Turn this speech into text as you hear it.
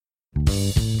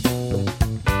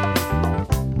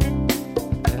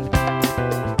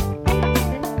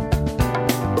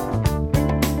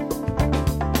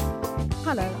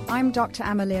I'm Dr.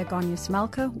 Amalia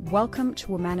Gonyas-Malka. Welcome to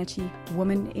Womanity,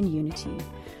 Women in Unity,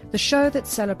 the show that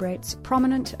celebrates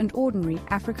prominent and ordinary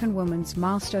African women's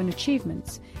milestone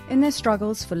achievements in their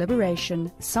struggles for liberation,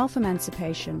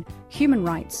 self-emancipation, human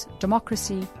rights,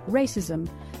 democracy, racism,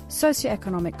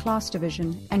 socioeconomic class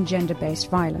division, and gender-based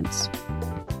violence.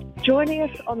 Joining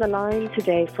us on the line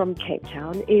today from Cape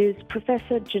Town is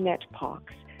Professor Jeanette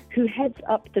Parks, who heads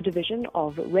up the Division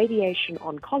of Radiation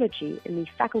Oncology in the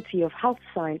Faculty of Health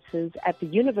Sciences at the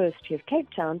University of Cape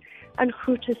Town and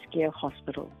Groote Schuur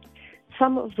Hospital.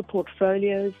 Some of the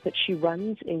portfolios that she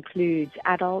runs includes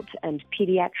adult and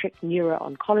pediatric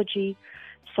neuro-oncology,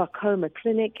 sarcoma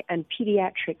clinic, and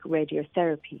pediatric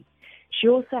radiotherapy. She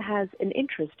also has an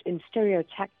interest in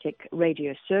stereotactic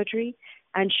radiosurgery,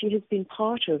 and she has been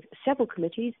part of several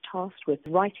committees tasked with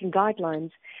writing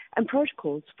guidelines and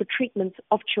protocols for treatment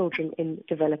of children in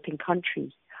developing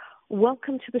countries.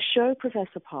 Welcome to the show,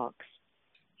 Professor Parks.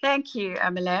 Thank you,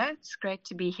 Amalia. It's great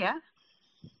to be here.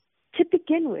 To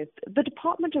begin with, the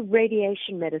Department of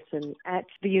Radiation Medicine at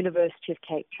the University of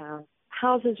Cape Town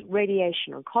houses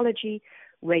radiation oncology,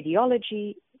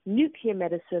 radiology, nuclear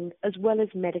medicine, as well as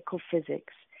medical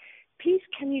physics. Please,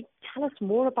 can you tell us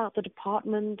more about the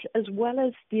department as well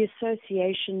as the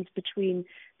associations between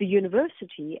the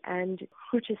university and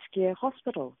Groote Schuur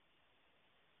Hospital?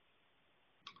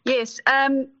 Yes,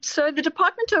 so the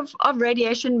Department of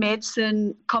Radiation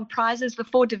Medicine comprises the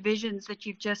 4 divisions that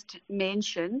you've just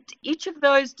mentioned. Each of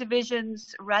those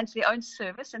divisions runs their own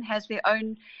service and has their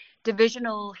own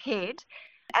divisional head.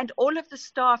 And all of the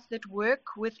staff that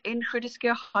work within Groote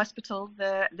Schuur Hospital,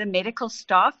 the medical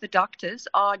staff, the doctors,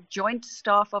 are joint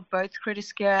staff of both Groote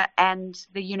Schuur and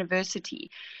the university.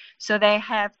 So they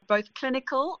have both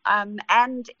clinical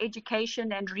and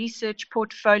education and research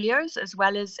portfolios, as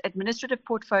well as administrative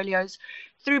portfolios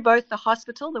through both the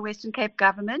hospital, the Western Cape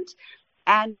government,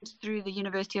 and through the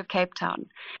University of Cape Town.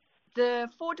 The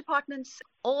 4 departments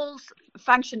all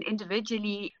function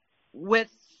individually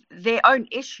with their own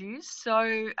issues.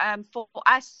 So for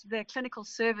us, the clinical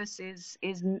service is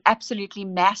absolutely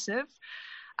massive.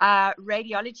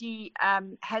 Radiology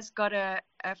has got a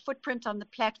footprint on the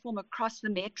platform across the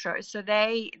metro. So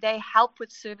they help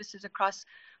with services across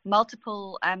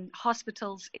multiple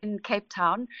hospitals in Cape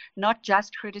Town, not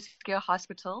just Groote Schuur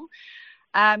Hospital.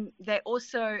 They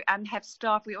also have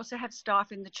staff. We also have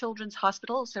staff in the Children's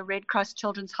Hospital, so Red Cross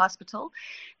Children's Hospital.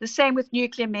 The same with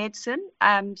nuclear medicine.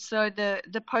 So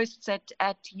the posts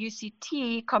at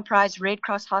UCT comprise Red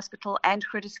Cross Hospital and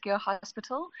Groote Schuur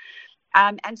Hospital.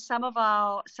 And some of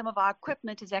our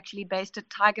equipment is actually based at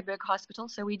Tygerberg Hospital.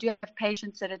 So we do have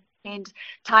patients that attend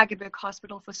Tygerberg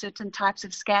Hospital for certain types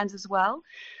of scans as well.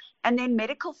 And then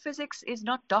medical physics is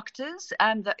not doctors.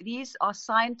 These are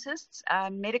scientists.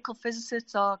 Medical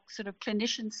physicists are sort of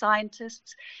clinician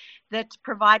scientists that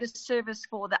provide a service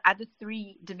for the other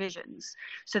 3 divisions.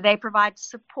 So they provide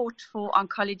support for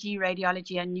oncology,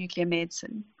 radiology, and nuclear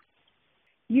medicine.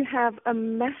 You have a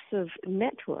massive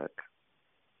network.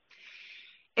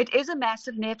 It is a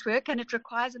massive network, and it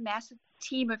requires a massive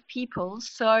team of people.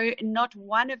 So not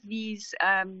one of these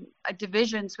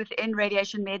divisions within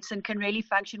radiation medicine can really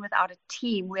function without a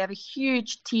team. We have a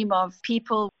huge team of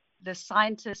people, the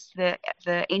scientists,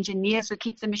 the engineers who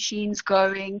keep the machines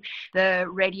going, the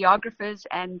radiographers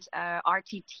and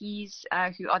RTTs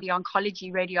who are the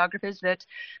oncology radiographers that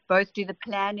both do the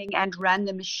planning and run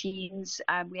the machines.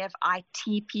 We have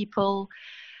IT people.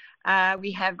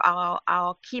 We have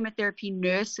our chemotherapy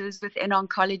nurses within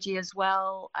oncology as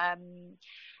well.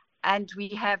 And we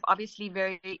have obviously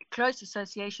very close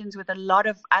associations with a lot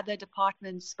of other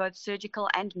departments, both surgical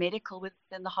and medical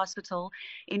within the hospital,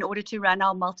 in order to run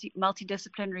our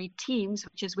multidisciplinary teams,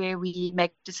 which is where we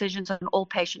make decisions on all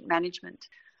patient management.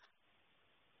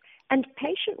 And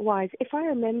patient-wise, if I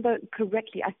remember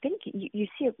correctly, I think you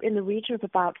see in the region of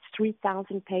about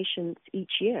 3,000 patients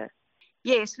each year.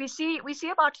 Yes, we see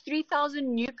about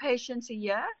 3,000 new patients a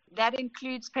year. That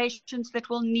includes patients that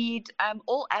will need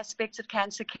all aspects of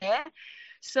cancer care.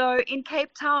 So in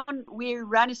Cape Town, we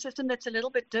run a system that's a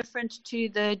little bit different to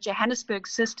the Johannesburg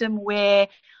system, where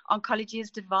oncology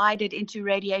is divided into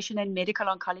radiation and medical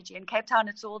oncology. In Cape Town,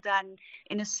 it's all done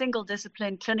in a single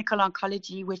discipline, clinical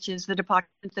oncology, which is the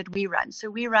department that we run. So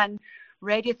we run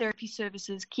radiotherapy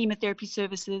services, chemotherapy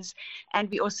services, and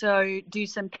we also do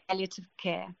some palliative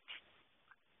care.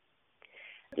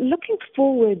 Looking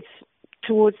forward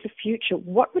towards the future,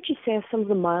 what would you say are some of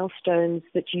the milestones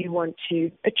that you want to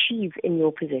achieve in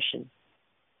your position?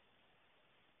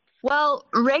 Well,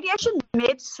 radiation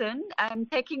medicine,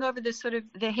 taking over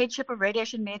the headship of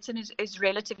radiation medicine is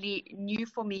relatively new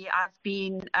for me. I've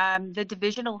been the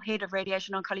divisional head of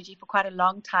radiation oncology for quite a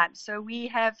long time. So we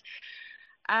have,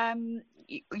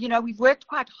 we've worked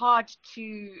quite hard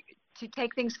to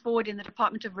take things forward in the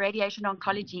Department of Radiation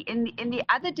Oncology. In the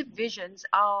other divisions,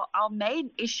 our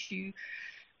main issue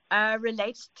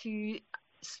relates to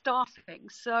staffing.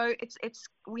 So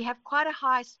we have quite a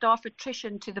high staff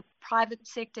attrition to the private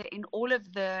sector in all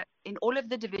of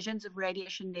the divisions of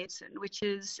radiation medicine, which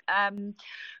is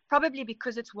probably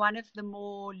because it's one of the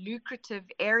more lucrative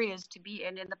areas to be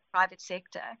in the private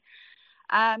sector.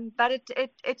 But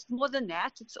it's more than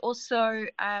that. It's also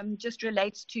just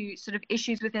relates to sort of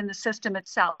issues within the system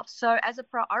itself. So as a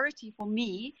priority for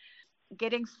me,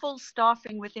 getting full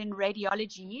staffing within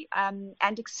radiology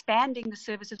and expanding the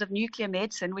services of nuclear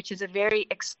medicine, which is a very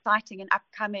exciting and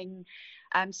upcoming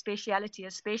speciality,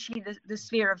 especially the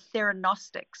sphere of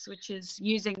theranostics, which is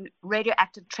using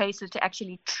radioactive traces to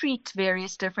actually treat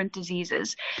various different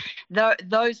diseases.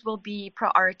 Those will be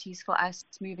priorities for us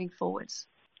moving forwards.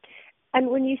 And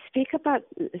when you speak about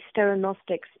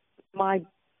theranostics, my,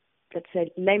 let's say,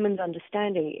 layman's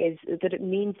understanding is that it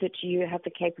means that you have the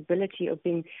capability of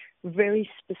being very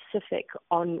specific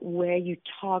on where you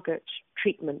target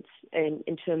treatments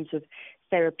in terms of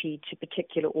therapy to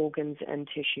particular organs and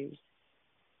tissues.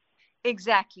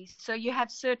 Exactly. So you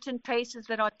have certain traces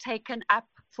that are taken up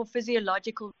for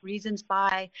physiological reasons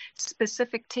by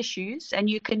specific tissues, and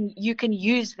you can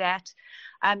use that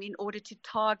in order to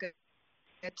target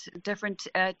different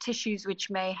tissues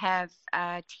which may have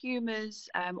tumors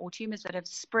or tumors that have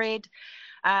spread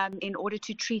in order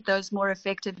to treat those more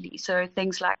effectively. So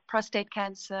things like prostate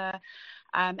cancer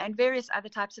and various other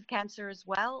types of cancer as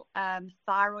well.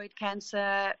 Thyroid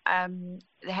cancer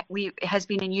has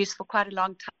been in use for quite a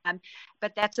long time,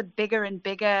 but that's a bigger and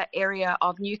bigger area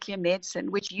of nuclear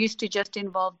medicine, which used to just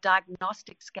involve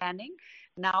diagnostic scanning,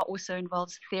 now also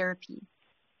involves therapy.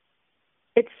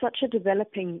 It's such a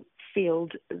developing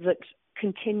field that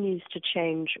continues to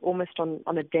change almost on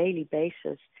a daily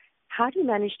basis. How do you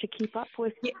manage to keep up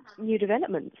with new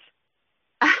developments?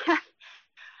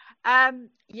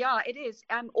 Yeah, it is.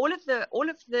 All of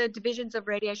the divisions of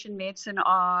radiation medicine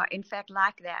are, in fact,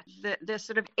 like that. The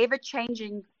sort of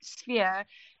ever-changing sphere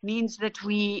means that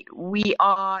we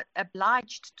are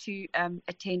obliged to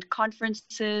attend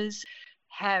conferences,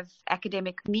 have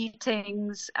academic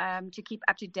meetings to keep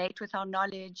up to date with our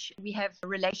knowledge. We have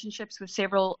relationships with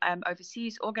several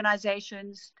overseas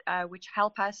organizations which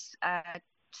help us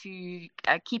to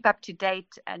keep up to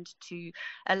date and to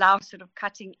allow sort of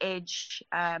cutting edge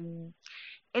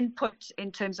input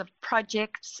in terms of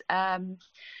projects.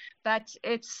 But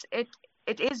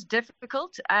it is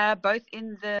difficult, both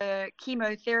in the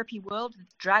chemotherapy world, the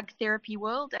drug therapy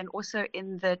world, and also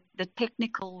in the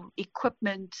technical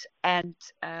equipment and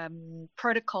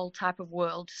protocol type of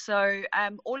world. So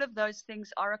all of those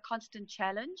things are a constant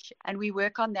challenge, and we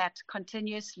work on that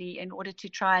continuously in order to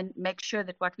try and make sure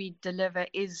that what we deliver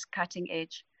is cutting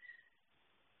edge.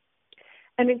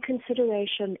 And in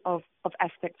consideration of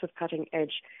aspects of cutting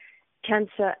edge,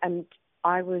 cancer, and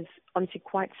I was honestly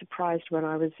quite surprised when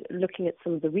I was looking at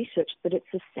some of the research that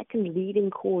it's the second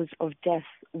leading cause of death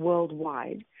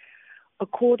worldwide.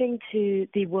 According to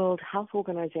the World Health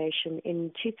Organization,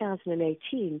 in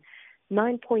 2018,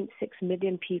 9.6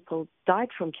 million people died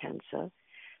from cancer.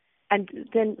 And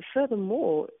then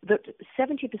furthermore, that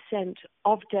 70%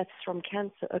 of deaths from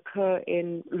cancer occur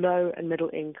in low and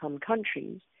middle income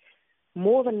countries.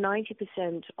 More than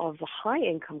 90% of the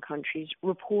high-income countries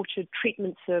reported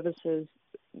treatment services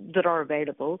that are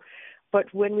available.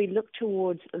 But when we look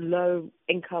towards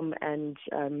low-income and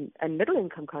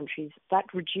middle-income countries, that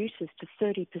reduces to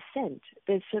 30%.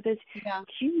 There's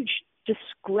huge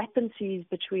discrepancies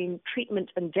between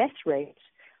treatment and death rates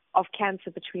of cancer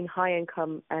between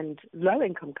high-income and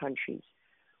low-income countries.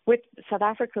 With South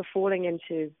Africa falling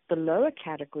into the lower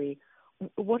category,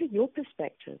 what are your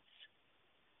perspectives?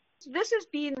 This has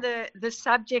been the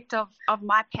subject of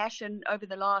my passion over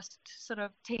the last sort of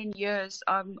 10 years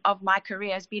of my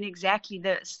career, has been exactly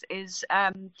this, is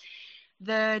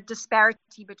the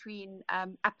disparity between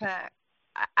upper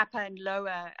and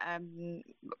lower,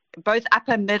 both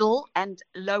upper middle and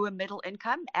lower middle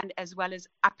income, and as well as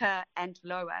upper and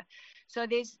lower. So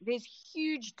there's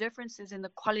huge differences in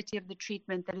the quality of the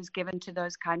treatment that is given to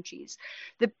those countries.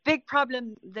 The big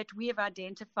problem that we have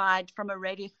identified from a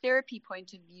radiotherapy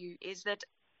point of view is that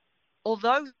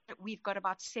although we've got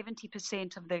about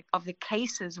 70% of the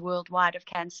cases worldwide of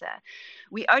cancer,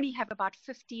 we only have about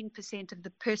 15% of the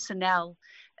personnel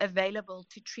available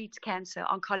to treat cancer,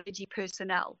 oncology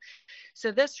personnel.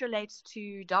 So this relates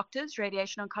to doctors,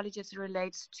 radiation oncologists, it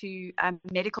relates to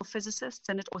medical physicists,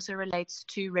 and it also relates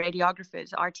to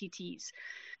radiographers, RTTs,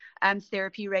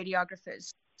 therapy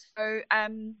radiographers. So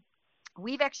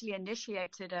we've actually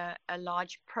initiated a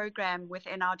large program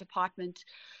within our department,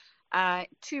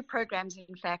 2 programs,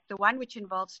 in fact. The one which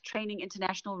involves training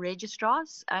international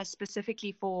registrars,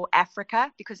 specifically for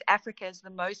Africa, because Africa is the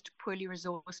most poorly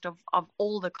resourced of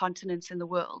all the continents in the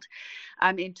world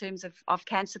in terms of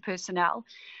cancer personnel.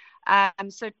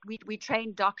 So we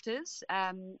train doctors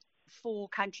for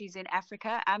countries in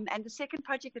Africa. And the second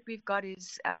project that we've got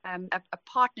is a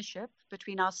partnership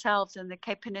between ourselves and the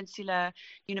Cape Peninsula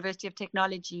University of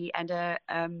Technology and a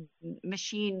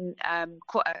machine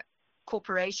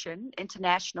corporation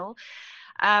international,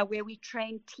 where we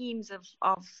train teams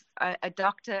of a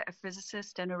doctor, a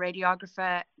physicist, and a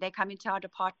radiographer. They come into our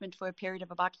department for a period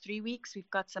of about 3 weeks. We've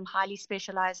got some highly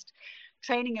specialized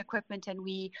training equipment, and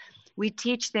we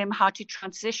teach them how to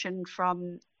transition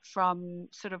from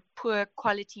sort of poor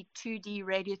quality 2D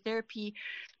radiotherapy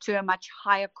to a much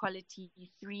higher quality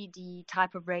 3D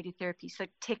type of radiotherapy. So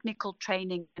technical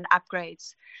training and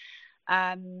upgrades.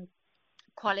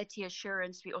 Quality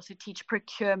assurance. We also teach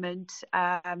procurement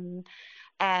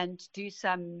and do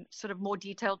some sort of more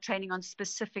detailed training on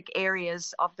specific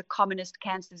areas of the commonest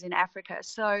cancers in Africa.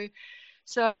 So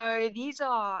these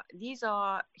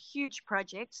are huge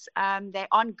projects. They're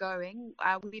ongoing.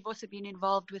 We've also been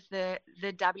involved with the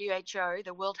WHO.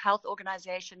 The World Health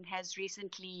Organization has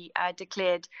recently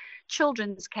declared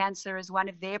children's cancer as one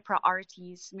of their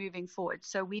priorities moving forward.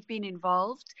 So we've been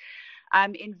involved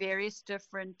in various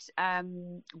different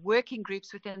working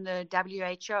groups within the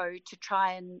WHO to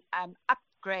try and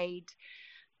upgrade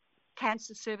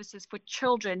cancer services for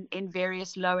children in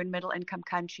various low and middle income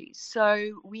countries.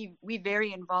 So we're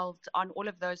very involved on all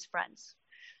of those fronts.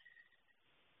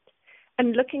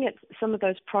 And looking at some of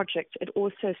those projects, it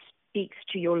also speaks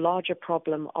to your larger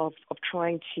problem of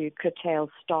trying to curtail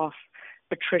staff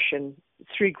attrition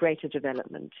through greater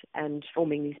development and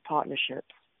forming these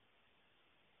partnerships.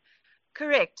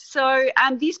 Correct. So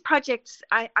these projects,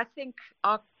 I think,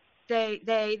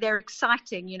 they're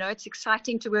exciting. You know, it's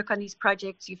exciting to work on these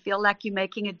projects. You feel like you're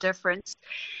making a difference.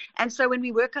 And so when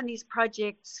we work on these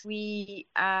projects, we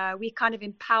kind of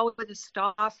empower the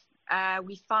staff.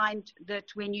 We find that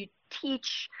when you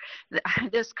teach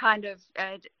this kind of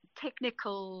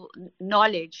technical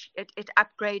knowledge, it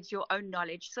upgrades your own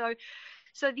knowledge.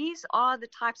 So these are the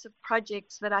types of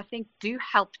projects that I think do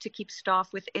help to keep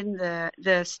staff within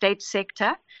the state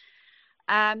sector.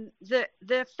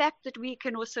 The fact that we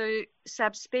can also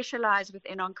subspecialize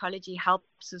within oncology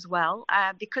helps as well,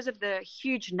 because of the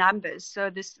huge numbers. So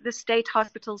the state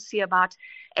hospitals see about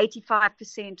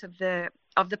 85%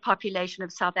 of the population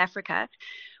of South Africa.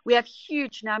 We have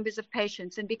huge numbers of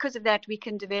patients, and because of that, we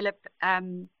can develop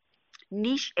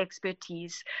niche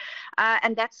expertise,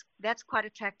 and that's quite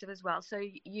attractive as well. So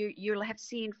you'll have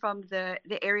seen from the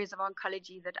areas of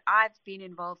oncology that I've been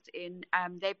involved in,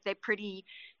 they're pretty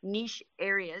niche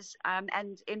areas,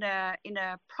 and in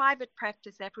a private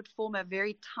practice that would form a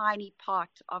very tiny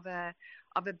part of a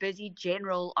busy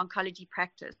general oncology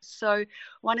practice. So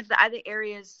one of the other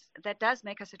areas that does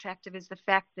make us attractive is the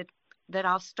fact that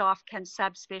our staff can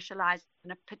subspecialize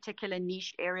in a particular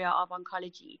niche area of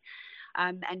oncology.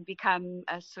 And become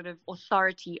a sort of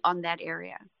authority on that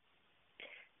area.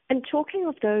 And talking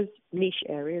of those niche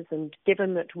areas, and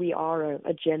given that we are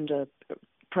a gender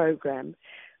program,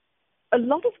 a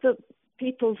lot of the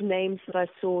people's names that I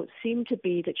saw seem to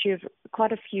be that you have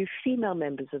quite a few female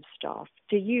members of staff.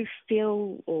 Do you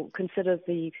feel or consider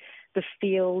the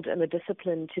field and the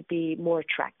discipline to be more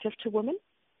attractive to women?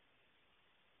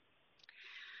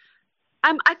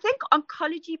 I think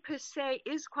oncology per se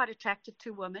is quite attractive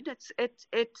to women.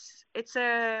 It's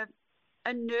a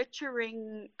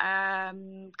nurturing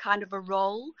kind of a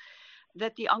role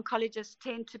that the oncologists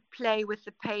tend to play with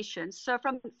the patients. So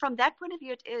from that point of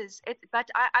view, it is. But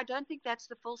I don't think that's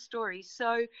the full story.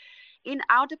 So in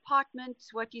our department,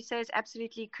 what you say is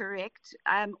absolutely correct.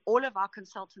 All of our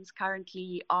consultants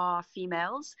currently are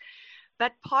females.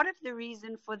 But part of the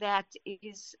reason for that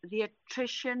is the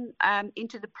attrition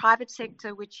into the private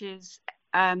sector, which is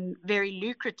very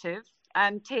lucrative,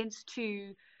 tends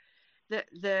to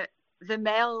the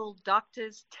male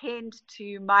doctors tend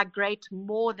to migrate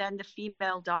more than the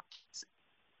female doctors.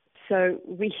 So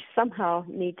we somehow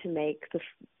need to make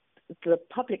the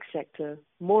public sector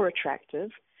more attractive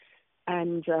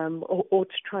and or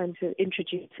to trying to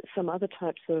introduce some other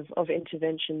types of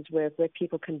interventions where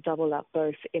people can double up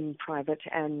both in private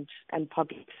and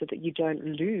public so that you don't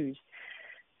lose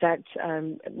that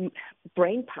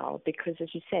brain power, because, as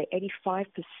you say,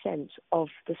 85% of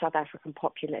the South African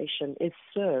population is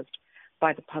served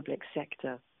by the public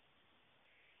sector.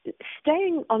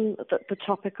 Staying on the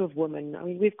topic of women, I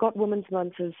mean, we've got Women's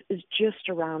Month is just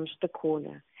around the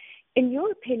corner. In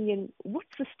your opinion,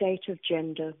 what's the state of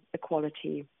gender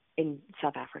equality in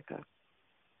South Africa?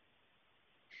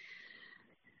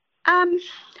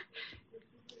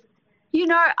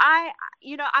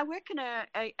 I work in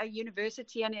a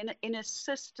university and in a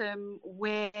system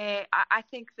where I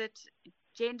think that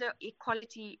gender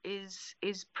equality is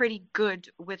pretty good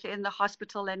within the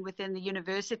hospital and within the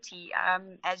university.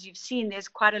 As you've seen, there's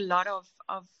quite a lot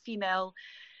of female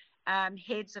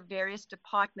heads of various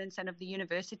departments and of the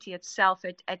university itself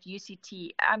at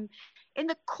UCT. In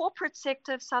the corporate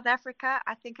sector of South Africa,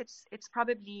 I think it's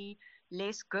probably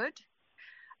less good.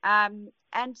 And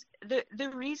the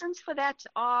reasons for that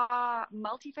are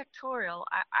multifactorial,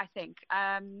 I think.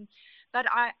 But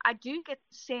I do get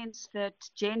the sense that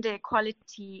gender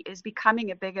equality is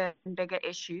becoming a bigger and bigger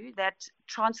issue, that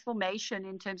transformation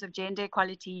in terms of gender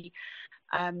equality,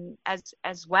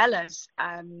 as well as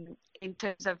in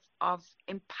terms of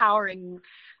empowering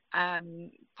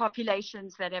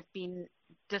populations that have been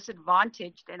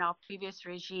disadvantaged in our previous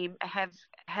regime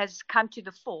has come to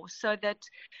the fore, so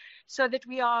that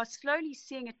we are slowly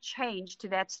seeing a change to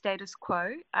that status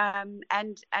quo,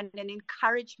 and an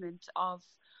encouragement of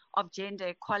gender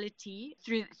equality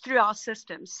through our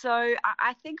system. So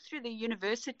I think through the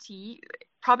university,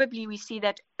 probably we see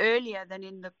that earlier than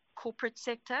in the corporate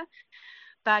sector,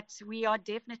 but we are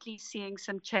definitely seeing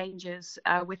some changes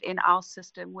within our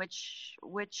system, which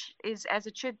is as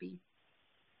it should be.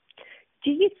 Do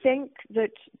you think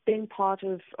that being part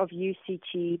of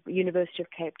UCT, University of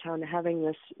Cape Town, having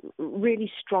this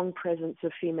really strong presence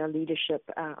of female leadership,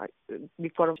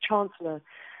 we've got a Chancellor,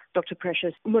 Dr.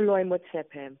 Precious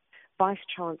Moloi-Motsepe, Vice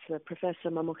Chancellor, Professor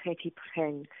Mamokgethi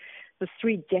Pheng, the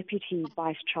 3 deputy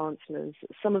Vice Chancellors,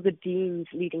 some of the deans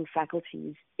leading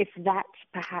faculties, if that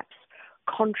perhaps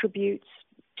contributes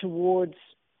towards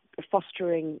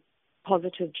fostering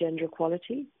positive gender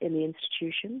equality in the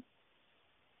institution?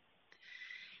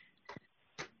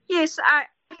 Yes, I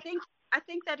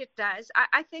think that it does.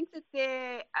 I think that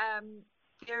there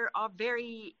are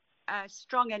very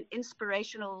strong and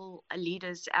inspirational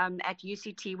leaders at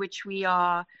UCT, which we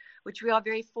are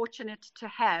very fortunate to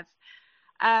have.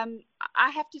 I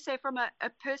have to say, from a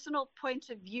personal point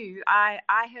of view, I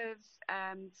have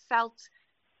felt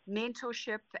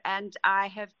mentorship, and I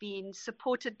have been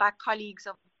supported by colleagues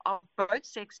of both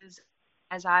sexes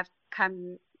as I've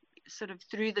come sort of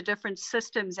through the different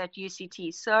systems at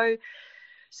UCT. So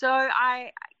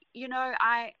I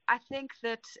think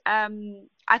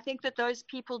that those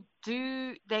people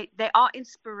they are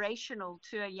inspirational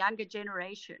to a younger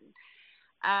generation.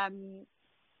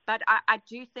 But I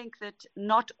do think that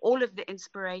not all of the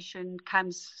inspiration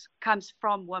comes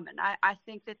from women. I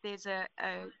think that there's a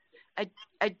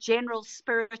general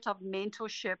spirit of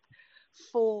mentorship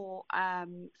for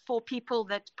people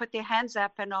that put their hands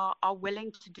up and are willing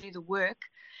to do the work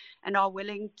and are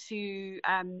willing to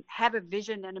have a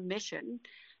vision and a mission.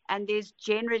 And there's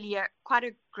generally quite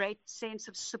a great sense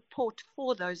of support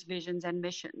for those visions and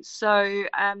missions. So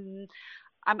I'm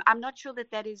not sure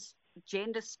that is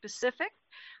gender specific,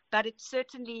 but it's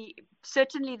certainly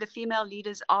the female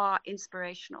leaders are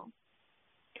inspirational.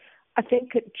 I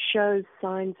think it shows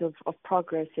signs of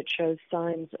progress. It shows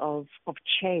signs of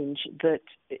change, that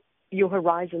your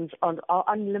horizons are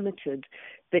unlimited,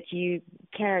 that you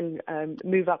can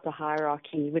move up the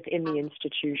hierarchy within the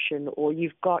institution, or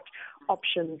you've got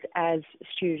options as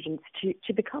students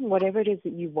to become whatever it is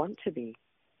that you want to be.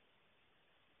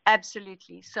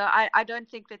 Absolutely. So I don't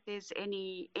think that there's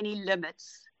any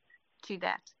limits to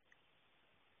that.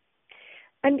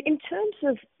 And in terms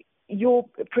of your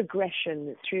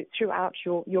progression throughout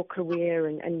your career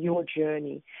and your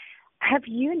journey, have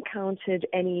you encountered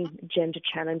any gender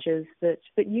challenges that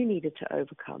you needed to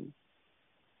overcome?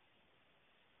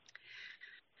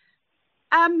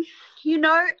 In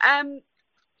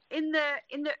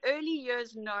the early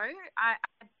years, no.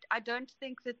 I don't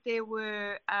think that there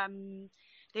were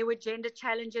gender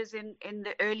challenges in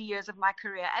the early years of my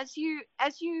career. As you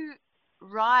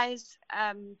rise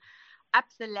up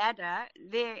the ladder,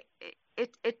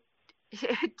 it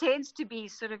tends to be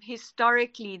sort of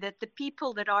historically that the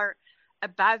people that are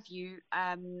above you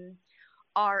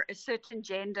are a certain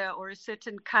gender or a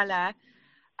certain color,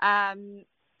 and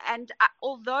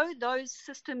although those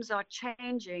systems are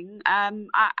changing,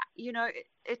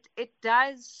 it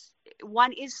does.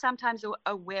 One is sometimes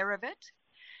aware of it,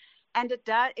 and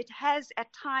it has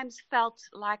at times felt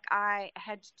like I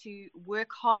had to work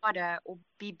harder or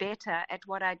be better at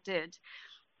what I did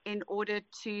in order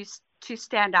to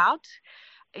stand out,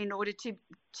 in order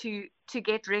to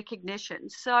get recognition.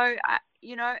 So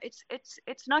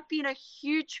it's not been a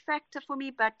huge factor for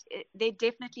me, but there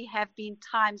definitely have been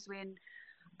times when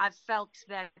I've felt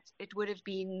that it would have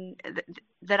been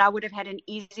that I would have had an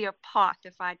easier path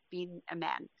if I'd been a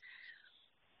man.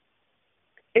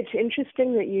 It's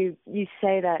interesting that you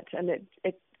say that, and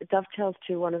it dovetails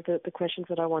to one of the questions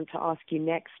that I want to ask you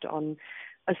next on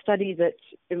a study that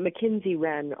McKinsey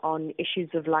ran on issues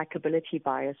of likability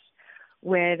bias,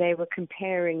 where they were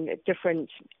comparing different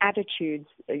attitudes.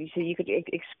 So you could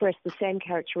express the same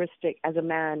characteristic as a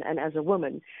man and as a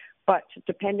woman, but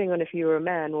depending on if you were a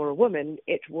man or a woman,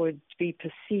 it would be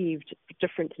perceived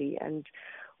differently. And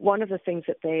one of the things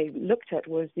that they looked at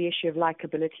was the issue of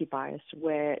likability bias,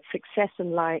 where success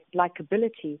and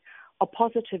likability are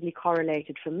positively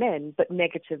correlated for men, but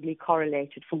negatively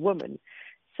correlated for women.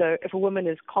 So if a woman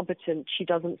is competent, she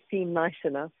doesn't seem nice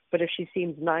enough, but if she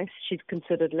seems nice, she's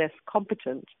considered less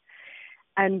competent.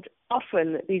 And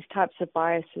often these types of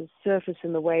biases surface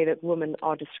in the way that women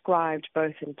are described,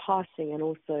 both in passing and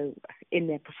also in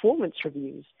their performance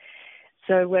reviews.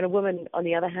 So when a woman, on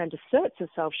the other hand, asserts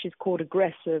herself, she's called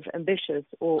aggressive, ambitious,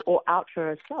 or out for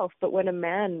herself. But when a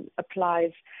man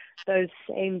applies those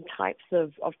same types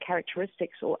of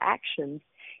characteristics or actions,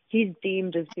 he's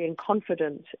deemed as being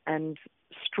confident and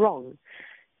strong.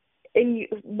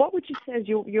 What would you say is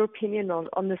your opinion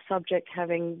on the subject,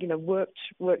 having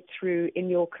worked through in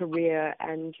your career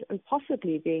and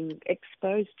possibly being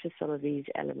exposed to some of these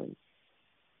elements?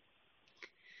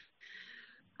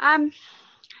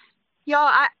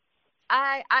 Yeah,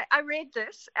 I read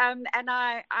this, and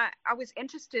I was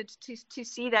interested to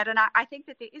see that, and I think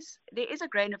that there is a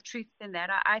grain of truth in that.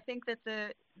 I think that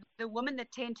the women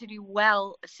that tend to do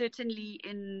well, certainly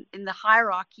in the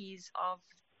hierarchies of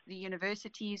the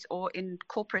universities or on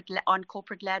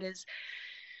corporate ladders,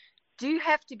 do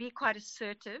have to be quite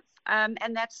assertive,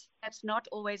 and that's not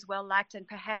always well liked, and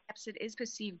perhaps it is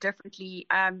perceived differently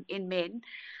in men.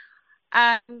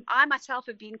 I myself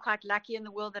have been quite lucky in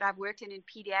the world that I've worked in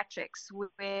pediatrics,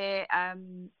 where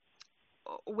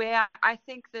I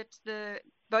think that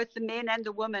both the men and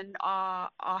the women are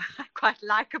quite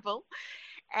likable,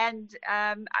 and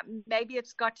maybe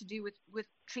it's got to do with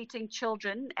treating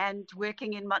children and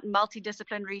working in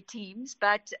multidisciplinary teams.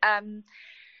 But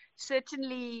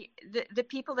certainly the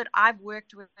people that I've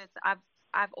worked with,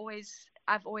 I've always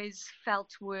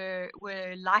felt were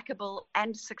likable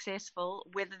and successful,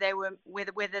 whether they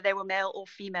were male or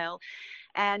female.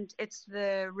 And it's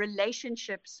the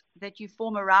relationships that you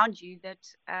form around you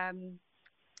that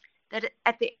that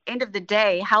at the end of the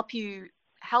day help you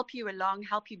along,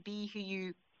 help you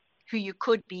be who you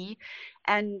could be,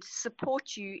 and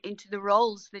support you into the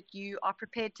roles that you are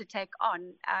prepared to take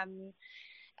on.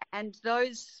 And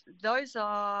those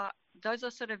are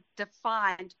sort of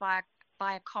defined by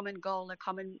a common goal, a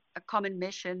common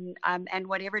mission, and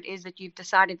whatever it is that you've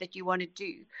decided that you want to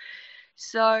do.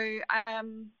 So I,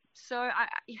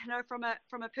 from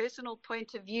a personal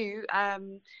point of view,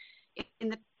 in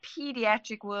the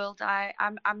pediatric world,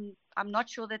 I'm not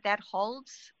sure that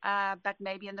holds, but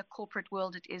maybe in the corporate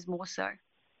world it is more so.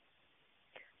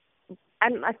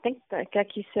 And I think that,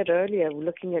 like you said earlier,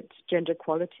 looking at gender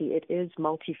equality, it is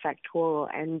multifactorial,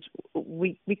 and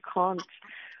we can't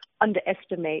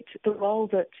underestimate the role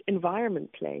that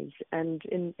environment plays. And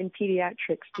in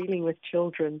pediatrics, dealing with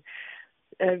children,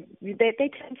 they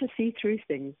tend to see through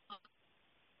things.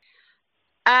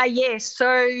 Yes.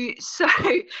 So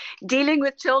dealing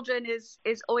with children is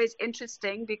always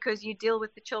interesting, because you deal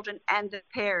with the children and the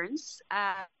parents.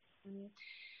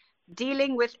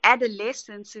 Dealing with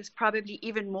adolescents is probably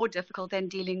even more difficult than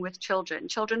dealing with children.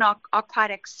 Children are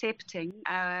quite accepting.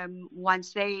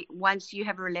 Once you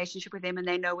have a relationship with them and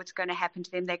they know what's going to happen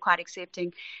to them, they're quite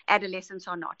accepting. Adolescents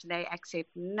are not. They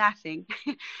accept nothing.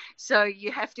 So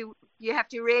you have to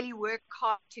really work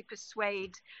hard to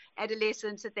persuade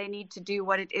adolescents that they need to do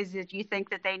what it is that you think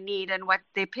that they need and what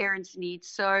their parents need.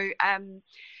 So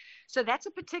that's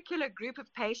a particular group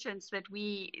of patients that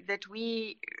we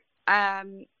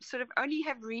sort of only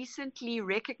have recently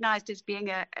recognized as being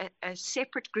a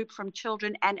separate group from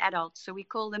children and adults. So we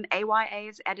call them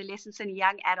AYAs, adolescents and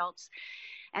young adults.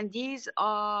 And these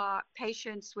are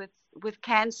patients with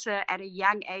cancer at a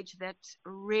young age that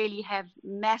really have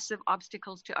massive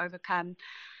obstacles to overcome.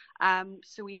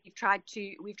 So we've tried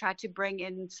to bring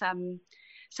in some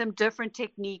some different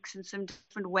techniques and some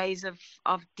different ways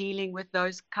of dealing with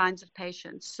those kinds of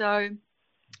patients. So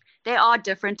they are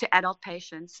different to adult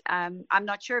patients. I'm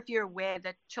not sure if you're aware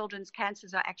that children's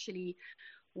cancers are actually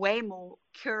way more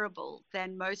curable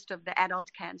than most of the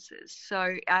adult cancers.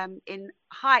 So in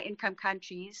high income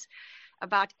countries,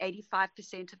 about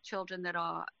 85% of children that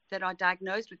are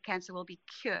diagnosed with cancer will be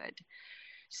cured.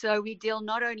 So we deal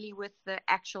not only with the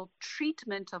actual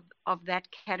treatment of that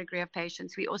category of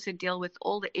patients, we also deal with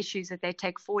all the issues that they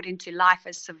take forward into life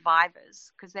as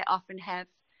survivors, because they often have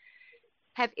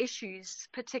issues,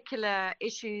 particular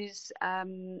issues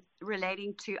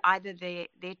relating to either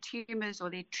their tumors or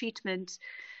their treatment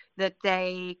that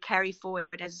they carry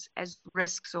forward as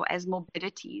risks or as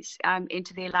morbidities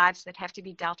into their lives that have to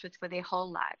be dealt with for their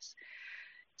whole lives.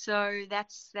 So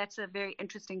that's a very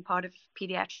interesting part of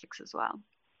pediatrics as well.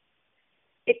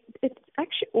 It's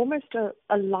actually almost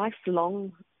a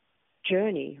lifelong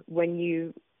journey when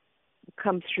you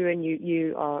come through and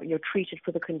you're treated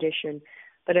for the condition.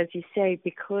 But as you say,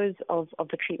 because of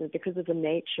the treatment, because of the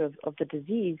nature of the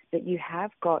disease, that you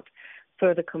have got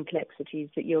further complexities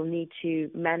that you'll need to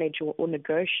manage or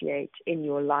negotiate in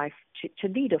your life to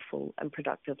lead a full and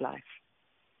productive life.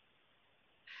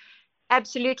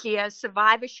 Absolutely. As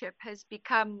survivorship has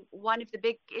become one of the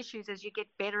big issues as you get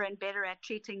better and better at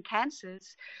treating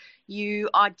cancers. You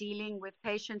are dealing with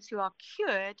patients who are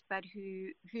cured, but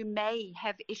who may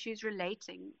have issues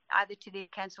relating either to their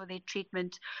cancer or their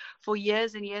treatment for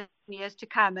years and years and years to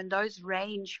come. And those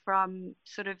range from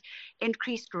sort of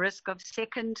increased risk of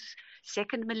second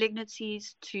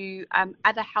malignancies to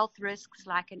other health risks,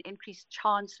 like an increased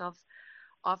chance of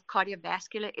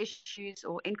cardiovascular issues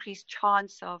or increased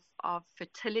chance of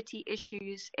fertility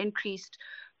issues, increased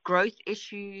growth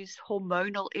issues,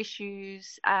 hormonal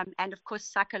issues, and of course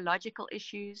psychological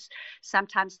issues,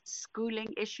 sometimes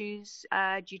schooling issues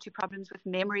due to problems with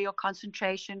memory or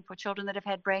concentration for children that have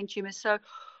had brain tumors. So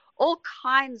all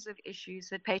kinds of issues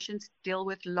that patients deal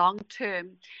with long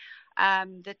term,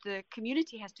 that the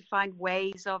community has to find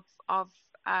ways of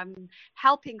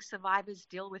helping survivors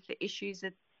deal with the issues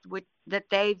that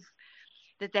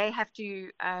they have to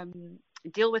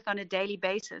deal with on a daily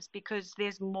basis, because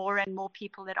there's more and more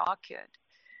people that are cured.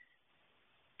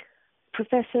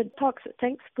 Professor Parks,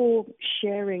 thanks for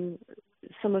sharing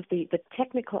some of the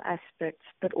technical aspects,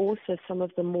 but also some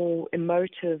of the more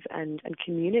emotive and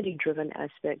community-driven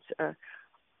aspects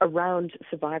around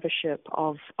survivorship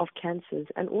of cancers,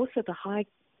 and also the high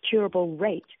curable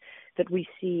rate that we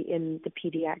see in the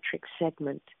pediatric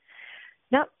segment.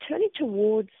 Now, turning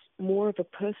towards more of a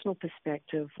personal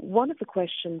perspective, one of the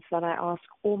questions that I ask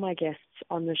all my guests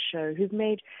on the show who've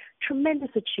made tremendous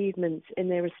achievements in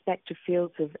their respective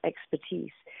fields of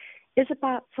expertise is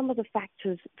about some of the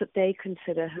factors that they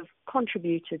consider have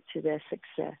contributed to their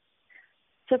success.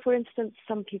 So, for instance,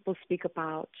 some people speak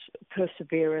about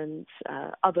perseverance,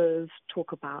 others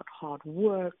talk about hard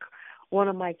work. One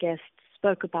of my guests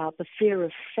spoke about the fear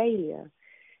of failure.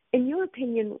 In your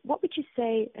opinion, what would you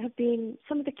say have been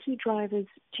some of the key drivers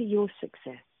to your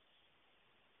success?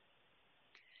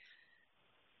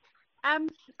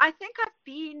 I think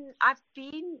I've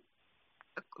been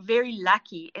very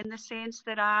lucky in the sense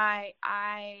that I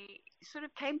sort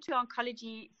of came to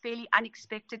oncology fairly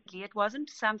unexpectedly. It wasn't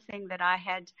something that I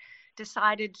had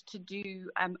decided to do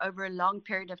over a long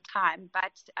period of time,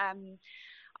 but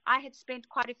I had spent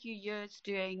quite a few years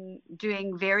doing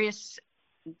various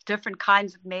different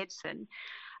kinds of medicine,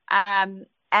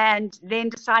 and then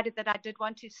decided that I did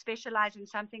want to specialize in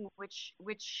something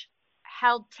which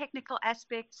held technical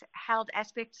aspects, held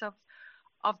aspects of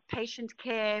patient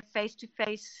care,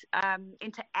 face-to-face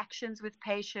interactions with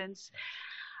patients,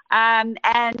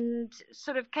 and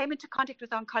sort of came into contact with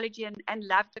oncology and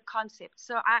loved the concept.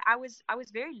 So I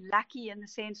was very lucky in the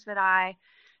sense that I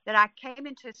came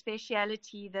into a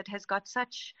specialty that has got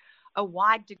such a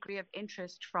wide degree of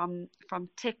interest from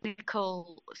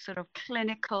technical, sort of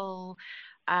clinical,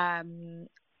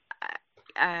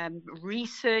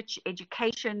 research,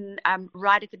 education,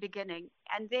 right at the beginning.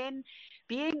 And then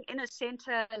being in a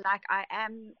center like I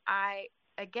am, I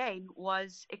again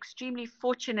was extremely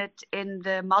fortunate in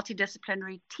the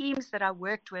multidisciplinary teams that I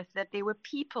worked with, that there were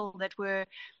people that were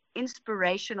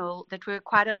inspirational, that were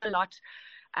quite a lot,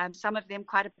 some of them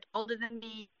quite a bit older than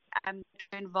me,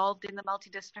 involved in the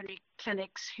multidisciplinary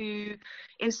clinics, who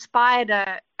inspired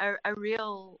a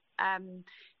real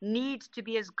need to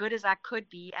be as good as I could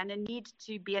be, and a need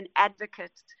to be an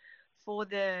advocate for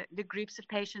the groups of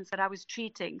patients that I was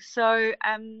treating. So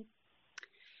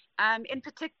in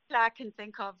particular, I can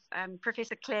think of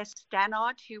Professor Claire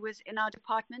Stannard, who was in our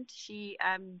department. She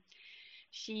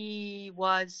She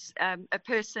was a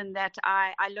person that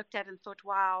I looked at and thought,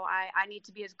 wow, I need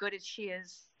to be as good as she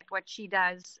is at what she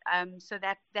does. So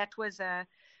that was a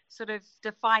sort of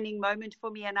defining moment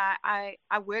for me, and I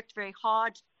worked very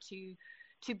hard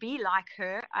to be like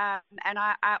her, and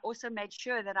I also made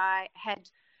sure that I had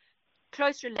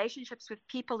close relationships with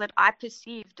people that I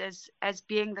perceived as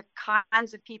being the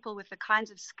kinds of people with the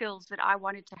kinds of skills that I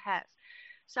wanted to have.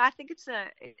 So I think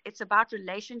it's about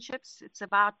relationships. It's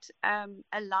about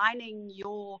aligning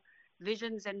your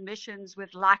visions and missions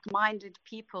with like-minded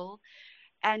people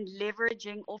and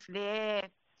leveraging off their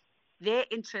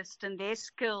interest and their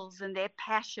skills and their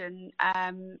passion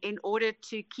in order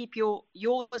to keep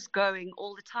yours going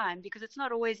all the time, because it's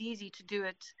not always easy to do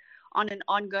it on an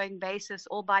ongoing basis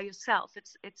all by yourself.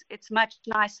 It's much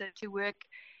nicer to work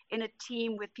in a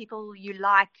team with people you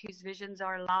like, whose visions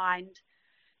are aligned.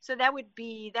 So that would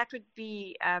be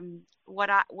what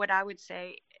I would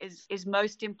say is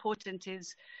most important,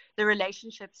 is the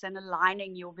relationships and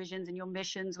aligning your visions and your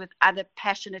missions with other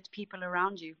passionate people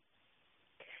around you.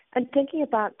 And thinking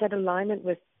about that alignment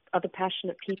with other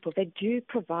passionate people, they do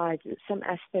provide some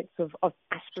aspects of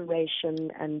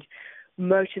aspiration and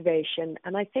motivation.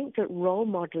 And I think that role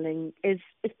modeling is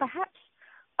perhaps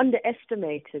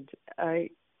underestimated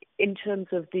in terms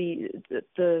of the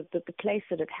place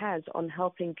that it has on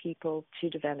helping people to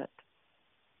develop.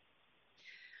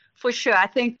 For sure, I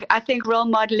think role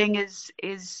modeling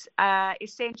is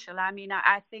essential. I mean,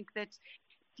 I think that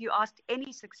if you asked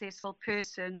any successful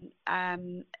person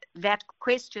that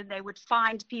question, they would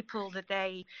find people that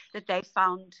they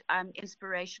found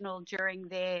inspirational during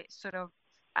their sort of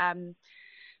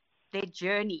their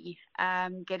journey,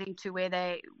 getting to where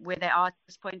they are at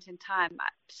this point in time.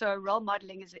 So role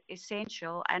modeling is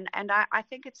essential, and I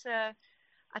think it's a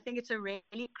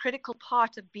really critical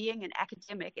part of being an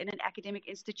academic in an academic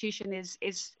institution is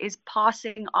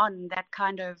passing on that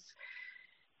kind of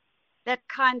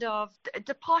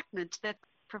department that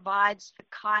provides the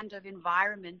kind of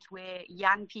environment where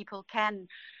young people can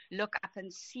look up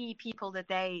and see people that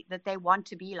they want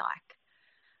to be like.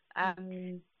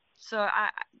 So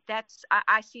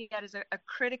I see that as a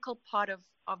critical part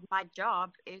of my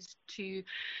job, is to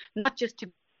not just to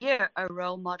be a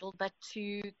role model, but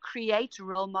to create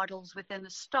role models within the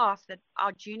staff that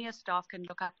our junior staff can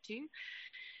look up to.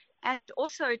 And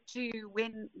also to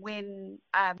when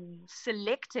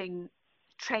selecting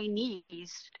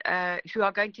trainees who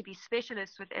are going to be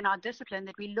specialists within our discipline,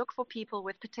 that we look for people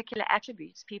with particular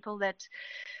attributes, people that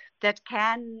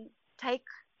can take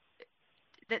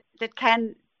that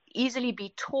can easily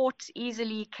be taught,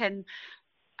 easily can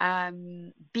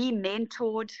be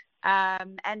mentored,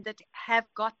 and that have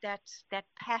got that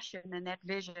passion and that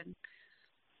vision.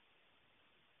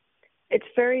 It's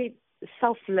very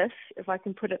selfless, if I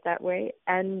can put it that way,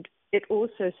 and it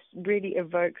also really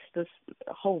evokes this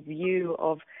whole view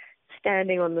of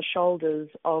standing on the shoulders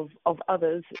of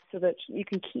others, so that you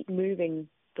can keep moving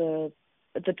the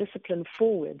discipline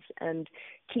forwards and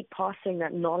keep passing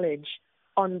that knowledge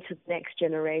on to the next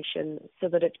generation, so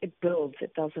that it builds,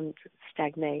 it doesn't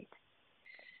stagnate.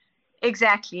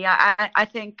 Exactly. I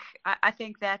think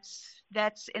that's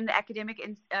in the academic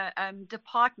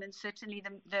department, certainly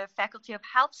the Faculty of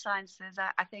Health Sciences.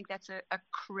 I think that's a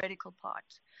critical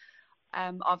part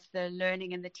of the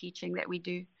learning and the teaching that we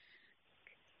do.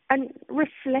 And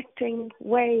reflecting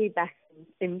way back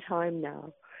in time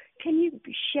now, can you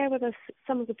share with us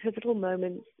some of the pivotal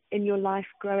moments in your life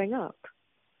growing up?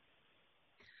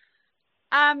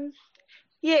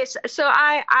 Yes, so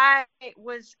I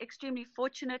was extremely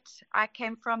fortunate. I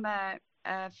came from a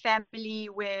family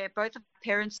where both of my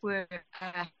parents were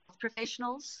health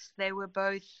professionals. They were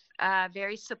both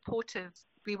very supportive.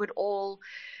 We would all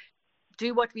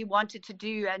do what we wanted to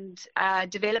do and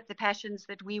develop the passions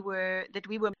that we were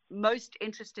most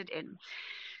interested in.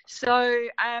 So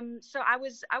I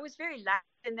was very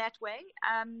lucky in that way.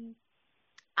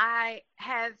 I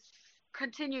have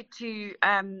continued to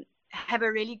have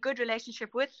a really good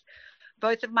relationship with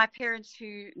both of my parents,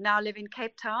 who now live in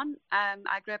Cape Town.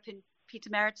 I grew up in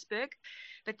Pietermaritzburg,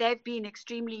 but they've been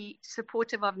extremely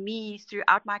supportive of me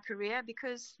throughout my career,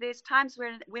 because there's times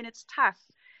when it's tough,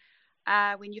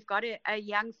 when you've got a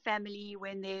young family,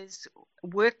 when there's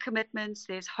work commitments,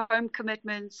 there's home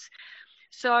commitments.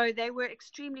 So they were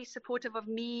extremely supportive of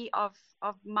me, of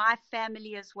my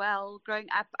family as well. Growing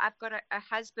up, I've got a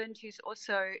husband who's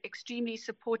also extremely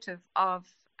supportive of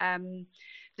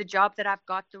the job that I've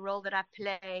got, the role that I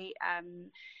play,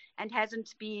 and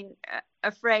hasn't been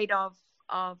afraid of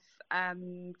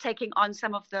taking on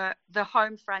some of the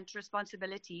home front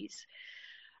responsibilities.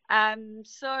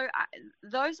 So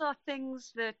those are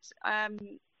things that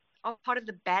are part of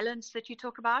the balance that you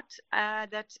talk about,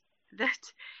 that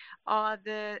are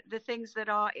the things that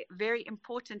are very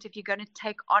important if you're going to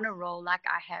take on a role like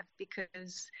I have,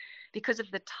 because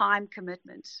of the time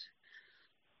commitment.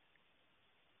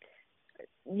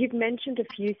 You've mentioned a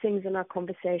few things in our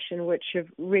conversation which have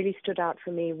really stood out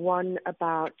for me. One,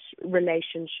 about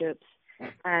relationships,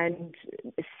 and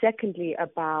secondly,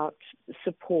 about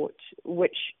support,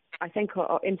 which I think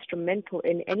are instrumental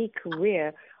in any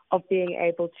career of being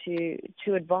able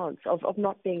to advance, of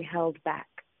not being held back.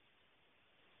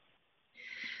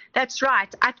 That's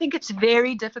right. I think it's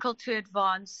very difficult to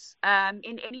advance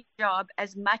in any job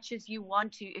as much as you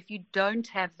want to if you don't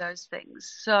have those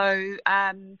things. So,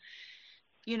 I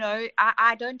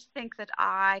don't think that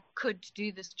I could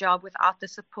do this job without the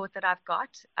support that I've got.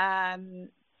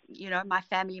 My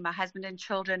family, my husband and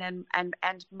children, and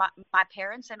my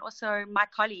parents, and also my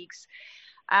colleagues.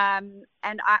 And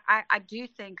I do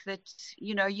think that,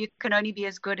 you can only be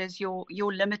as good as your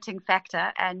limiting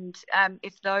factor. And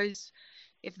if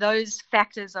those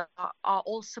factors are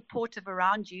all supportive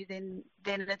around you, then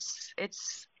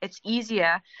it's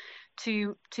easier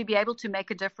to be able to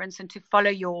make a difference and to follow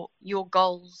your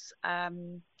goals,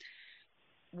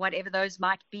 whatever those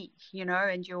might be,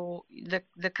 and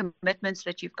the commitments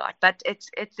that you've got. But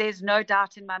there's no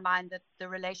doubt in my mind that the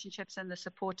relationships and the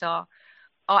support are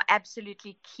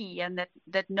absolutely key, and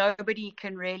that nobody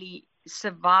can really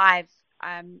survive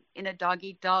in a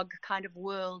dog-eat-dog kind of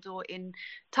world, or in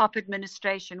top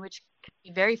administration, which can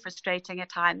be very frustrating at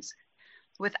times,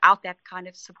 without that kind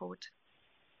of support.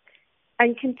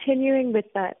 And continuing with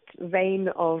that vein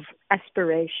of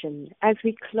aspiration, as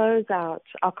we close out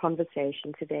our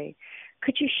conversation today,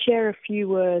 could you share a few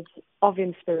words of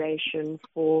inspiration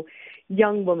for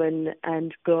young women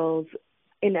and girls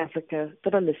in Africa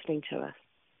that are listening to us?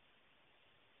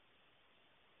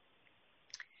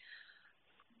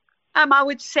 I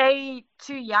would say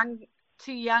to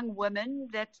young women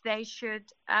that they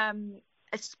should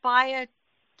aspire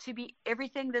to be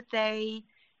everything that they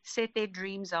set their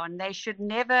dreams on. They should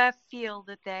never feel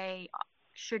that they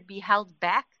should be held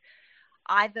back,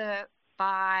 either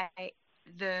by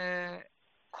the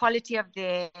quality of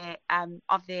their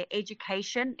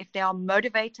education. If they are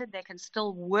motivated, they can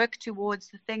still work towards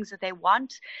the things that they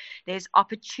want. There's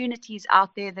opportunities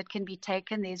out there that can be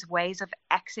taken. There's ways of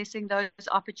accessing those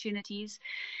opportunities,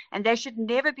 and they should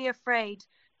never be afraid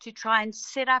to try and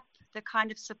set up the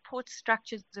kind of support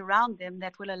structures around them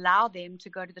that will allow them to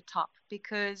go to the top,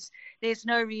 because there's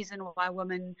no reason why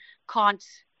women can't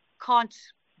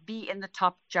be in the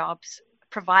top jobs,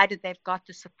 provided they've got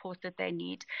the support that they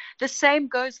need. The same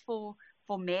goes for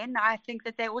men. I think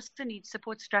that they also need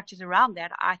support structures around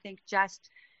that. I think just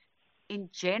in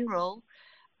general,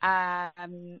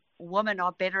 women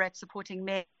are better at supporting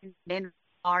men. Men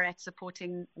are at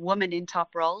supporting women in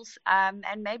top roles. And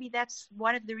maybe that's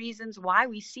one of the reasons why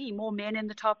we see more men in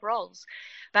the top roles.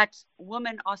 But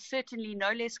women are certainly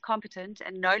no less competent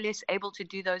and no less able to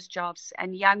do those jobs.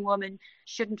 And young women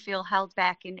shouldn't feel held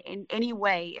back in any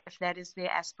way if that is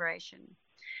their aspiration.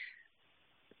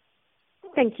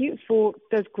 Thank you for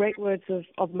those great words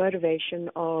of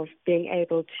motivation, of being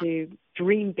able to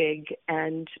dream big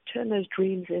and turn those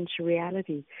dreams into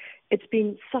reality. It's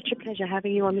been such a pleasure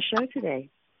having you on the show today.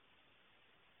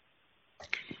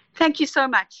 Thank you so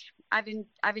much.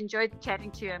 I've enjoyed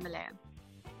chatting to you, Malaya.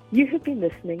 You have been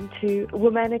listening to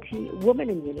Womanity, Woman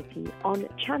in Unity on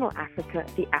Channel Africa,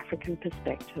 The African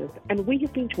Perspective. And we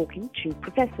have been talking to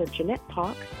Professor Jeanette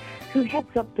Parks, who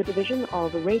heads up the Division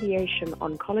of Radiation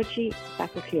Oncology,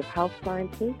 Faculty of Health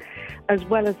Sciences, as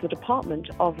well as the Department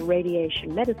of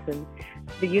Radiation Medicine,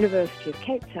 the University of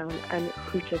Cape Town and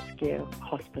Groote Schuur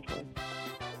Hospital.